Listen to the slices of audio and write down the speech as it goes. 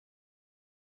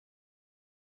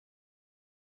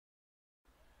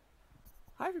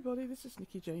Hi everybody, this is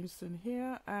Nikki Jameson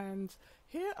here, and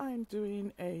here I'm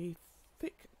doing a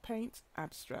thick paint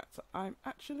abstract. I'm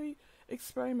actually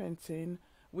experimenting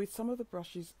with some of the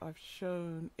brushes I've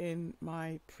shown in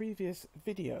my previous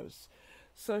videos.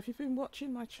 So if you've been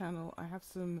watching my channel, I have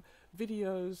some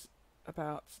videos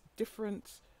about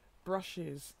different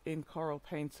brushes in Corel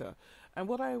Painter, and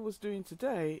what I was doing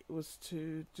today was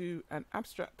to do an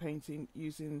abstract painting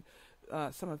using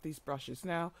some of these brushes.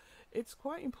 Now, it's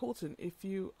quite important if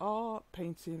you are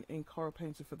painting in Corel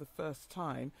Painter for the first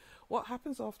time. What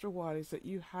happens after a while is that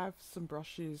you have some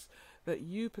brushes that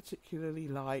you particularly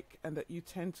like and that you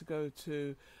tend to go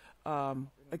to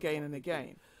again and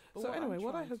again. So anyway,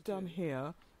 what I have done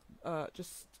here,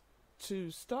 just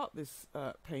to start this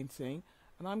painting,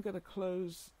 and I'm going to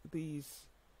close these,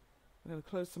 I'm going to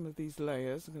close some of these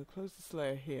layers. I'm going to close this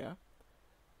layer here,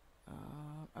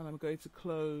 and I'm going to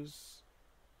close,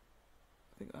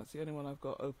 I think that's the only one I've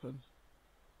got open.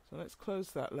 So let's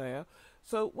close that layer.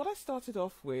 So what I started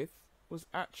off with was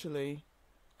actually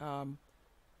a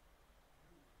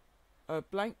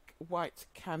blank white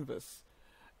canvas,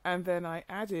 and then I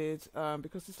added,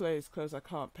 because this layer is closed I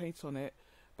can't paint on it,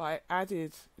 but I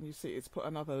added, and you see it's put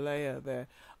another layer there.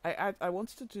 I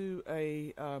wanted to do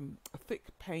a thick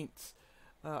paint.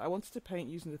 I wanted to paint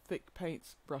using the thick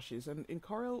paint brushes, and in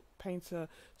Corel Painter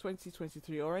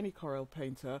 2023 or any Corel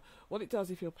Painter, what it does,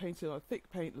 if you're painting on a thick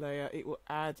paint layer, it will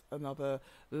add another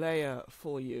layer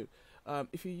for you.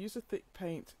 If you use a thick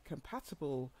paint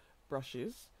compatible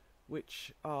brushes,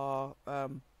 which are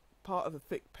part of the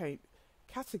thick paint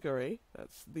category,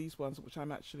 that's these ones which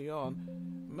I'm actually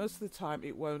on, most of the time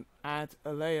it won't add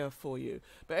a layer for you.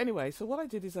 But anyway, so what I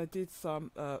did is I did some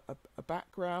a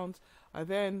background. I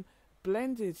then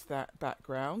blended that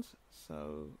background,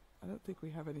 so I don't think we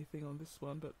have anything on this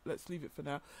one, but let's leave it for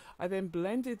now. I then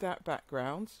blended that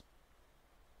background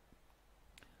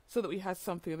so that we had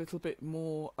something a little bit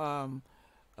more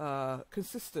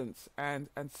consistent and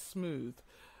smooth,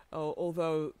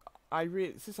 although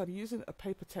since I'm using a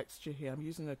paper texture here, I'm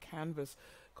using a canvas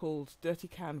called Dirty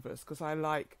Canvas because I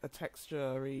like a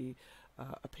texture-y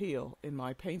appeal in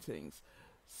my paintings.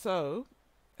 So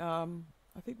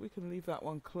I think we can leave that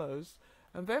one closed.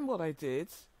 And then what I did,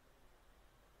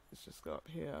 let's just go up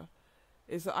here,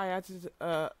 is that I added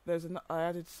I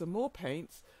added some more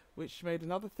paints, which made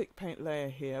another thick paint layer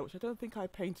here, which I don't think I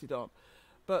painted on.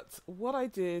 But what I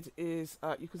did is,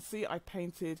 you can see I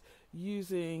painted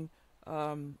using,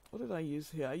 what did I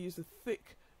use here? I used a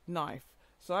thick knife.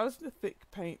 So I was in the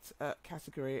thick paint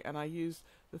category, and I used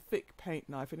the thick paint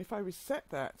knife. And if I reset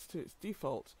that to its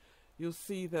default, you'll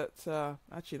see that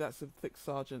actually that's a thick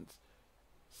Sergeant.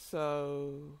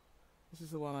 So this is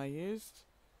the one I used.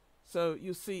 So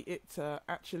you'll see it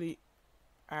actually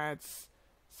adds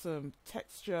some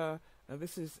texture, and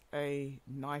this is a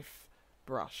knife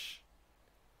brush.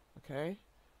 Okay.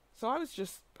 So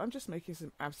I'm just making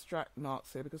some abstract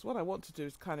marks here because what I want to do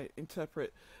is kind of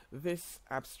interpret this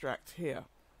abstract here.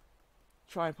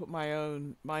 Try and put my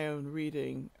own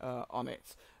reading on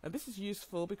it. And this is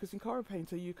useful because in Corel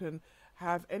Painter you can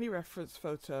have any reference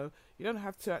photo. You don't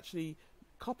have to actually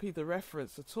copy the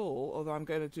reference at all, although I'm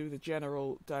going to do the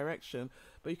general direction,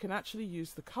 but you can actually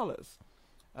use the colors.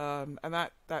 And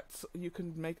that's you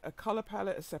can make a color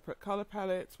palette, a separate color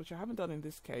palette, which I haven't done in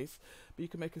this case, but you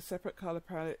can make a separate color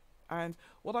palette. And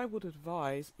what I would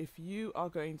advise, if you are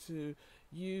going to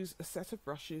use a set of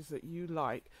brushes that you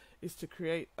like, is to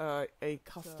create a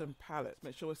custom palette.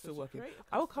 Make sure we're still working.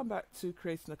 I will come back to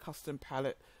creating a custom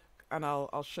palette, and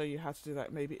I'll show you how to do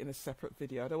that maybe in a separate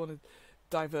video. I don't want to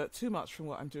divert too much from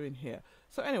what I'm doing here.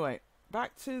 So anyway,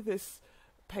 back to this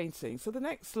painting. So the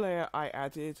next layer I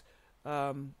added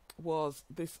was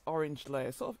this orange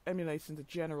layer, sort of emulating the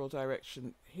general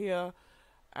direction here.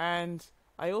 And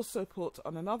I also put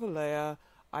on another layer,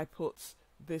 I put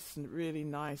this really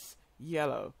nice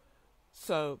yellow.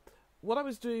 So what I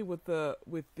was doing with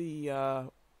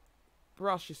the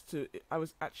brush is I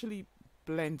was actually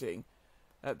blending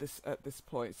at this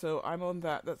point. So I'm on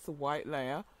that's the white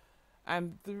layer,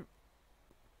 and the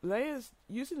layers,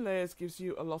 using layers gives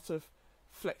you a lot of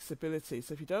flexibility.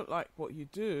 So if you don't like what you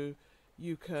do,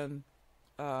 you can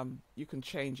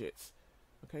change it.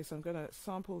 Okay, so I'm going to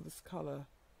sample this color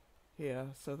here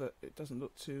so that it doesn't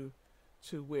look too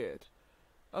weird.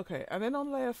 Okay, and then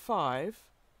on layer 5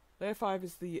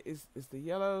 is the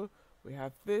yellow. We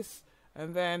have this,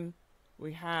 and then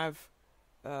we have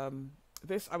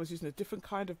this. I was using a different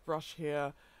kind of brush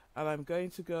here, and I'm going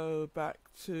to go back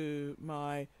to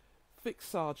my thick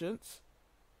Sergeant,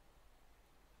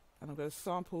 and I'm going to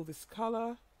sample this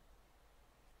color.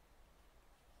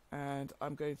 and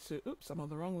I'm going to, oops, I'm on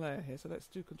the wrong layer here, so let's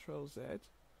do Control Z. Let's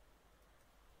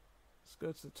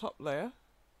go to the top layer,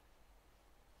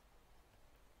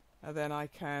 and then I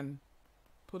can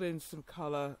put in some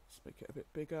color. Let's make it a bit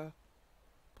bigger.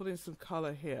 Put in some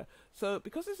color here. So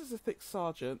because this is a thick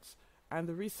Sargent and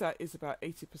the reset is about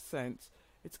 80%,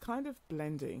 it's kind of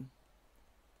blending.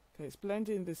 Okay, it's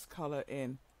blending this color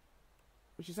in,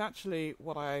 which is actually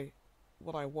what I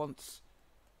want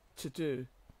to do.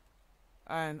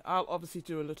 And I'll obviously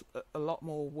do a lot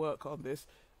more work on this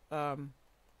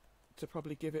to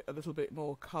probably give it a little bit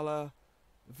more color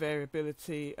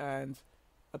variability and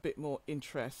a bit more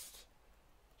interest.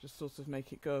 Just sort of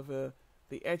make it go over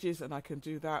the edges, and I can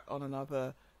do that on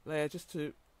another layer just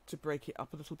to break it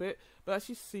up a little bit. But as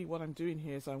you see, what I'm doing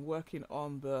here is I'm working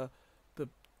on the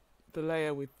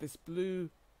layer with this blue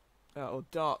or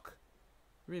dark,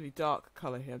 really dark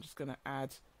color here. I'm just going to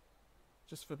add,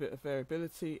 just for a bit of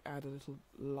variability, add a little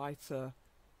lighter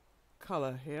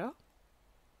color here,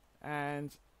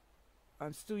 and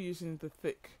I'm still using the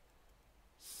thick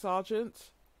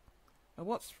Sargent. And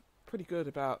what's pretty good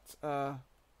about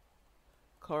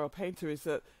Corel Painter is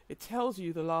that it tells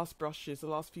you the last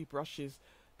few brushes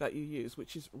that you use,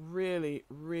 which is really,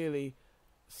 really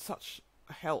such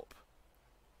a help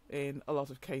in a lot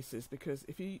of cases, because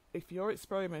if you're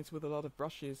experimenting with a lot of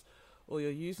brushes, or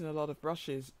you're using a lot of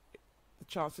brushes, the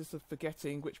chances of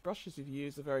forgetting which brushes you've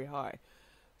used are very high.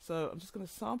 So I'm just going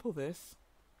to sample this.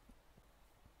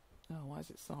 Oh, why is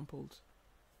it sampled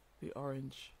the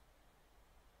orange?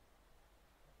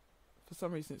 For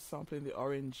some reason it's sampling the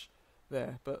orange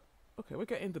there, but okay, we're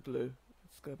getting the blue.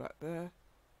 Let's go back there,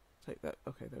 take that,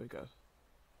 okay, there we go.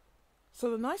 So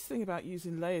the nice thing about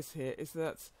using layers here is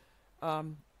that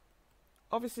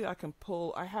obviously I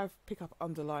have pick up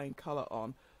underlying color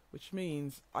on, which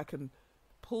means I can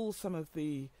pull some of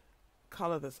the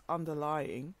color that's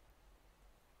underlying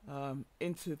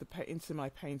into my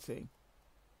painting,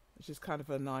 which is kind of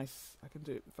a nice, I can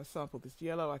do it, if I sample this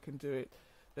yellow, I can do it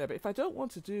there. But if I don't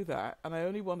want to do that, and I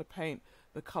only want to paint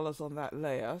the colors on that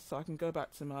layer, so I can go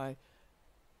back to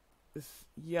this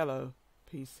yellow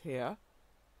piece here,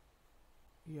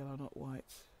 yellow not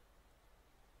white,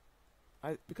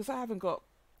 because I haven't got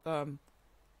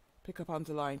pick up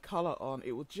underlying color on,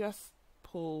 it will just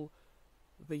pull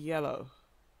the yellow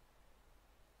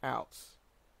out,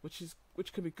 which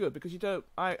can be good, because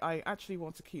I actually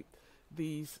want to keep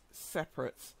these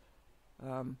separate,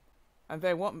 and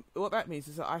then what that means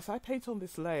is that as I paint on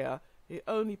this layer, it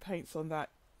only paints on that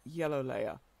yellow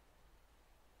layer.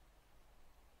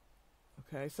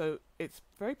 Okay, so it's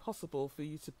very possible for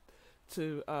you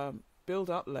to build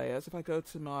up layers. If I go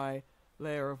to my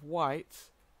layer of white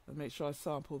and make sure I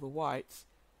sample the white,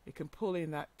 it can pull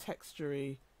in that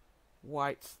textury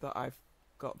white that I've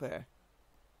got there.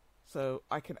 So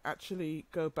I can actually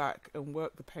go back and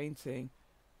work the painting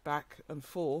back and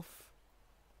forth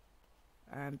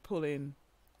and pull in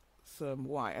some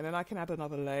white, and then I can add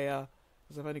another layer,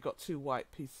 because I've only got 2 white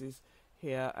pieces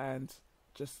here, and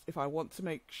just if I want to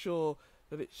make sure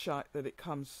that it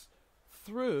comes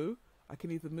through, I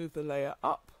can either move the layer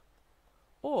up,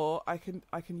 or I can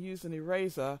use an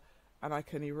eraser and I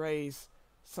can erase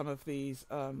some of these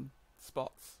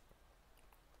spots.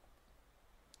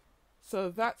 So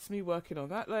that's me working on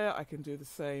that layer. I can do the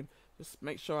same. Just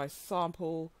make sure I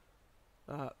sample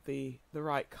the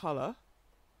right color.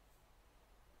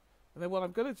 And then what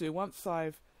I'm going to do, once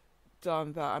I've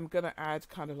done that, I'm going to add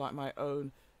kind of like my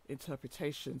own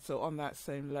interpretation. So on that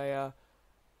same layer,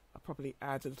 I'll probably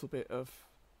add a little bit of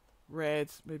red.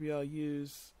 Maybe I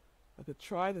could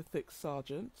try the thick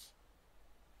Sargent.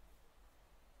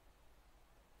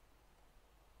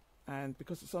 And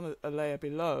because it's on a layer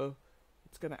below,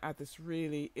 it's going to add this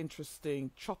really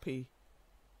interesting choppy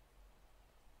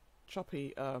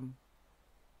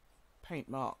paint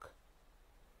mark.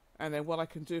 And then what I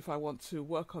can do, if I want to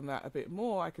work on that a bit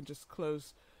more, I can just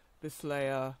close this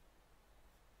layer,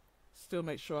 still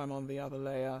make sure I'm on the other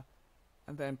layer,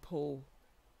 and then pull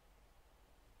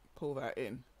that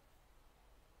in.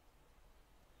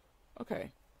 Okay,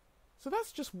 so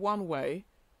that's just one way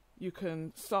you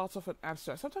can start off an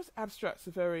abstract. Sometimes abstracts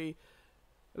are very,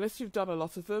 unless you've done a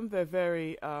lot of them, they're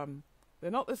very,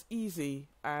 they're not as easy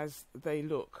as they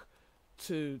look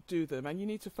to do them, and you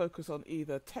need to focus on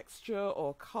either texture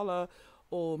or color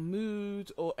or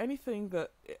mood or anything that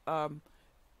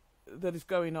that is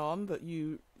going on that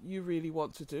you really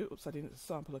want to do. Oops, I didn't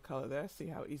sample a color there. See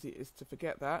how easy it is to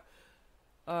forget that.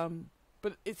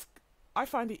 But I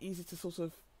find it easy to sort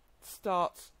of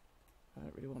start, I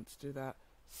don't really want to do that,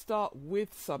 start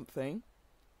with something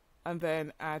and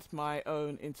then add my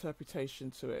own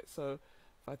interpretation to it. So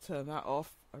If I turn that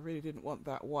off, I really didn't want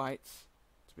that white,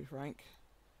 to be frank.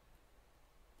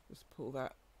 Just pull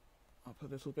that up a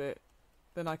little bit.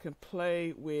 Then I can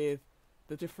play with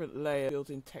the different layers,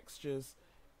 building textures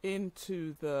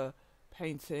into the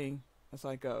painting as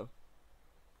I go.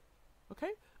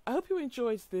 Okay, I hope you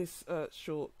enjoyed this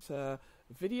short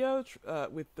video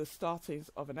with the startings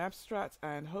of an abstract,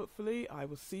 and hopefully I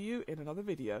will see you in another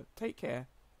video. Take care.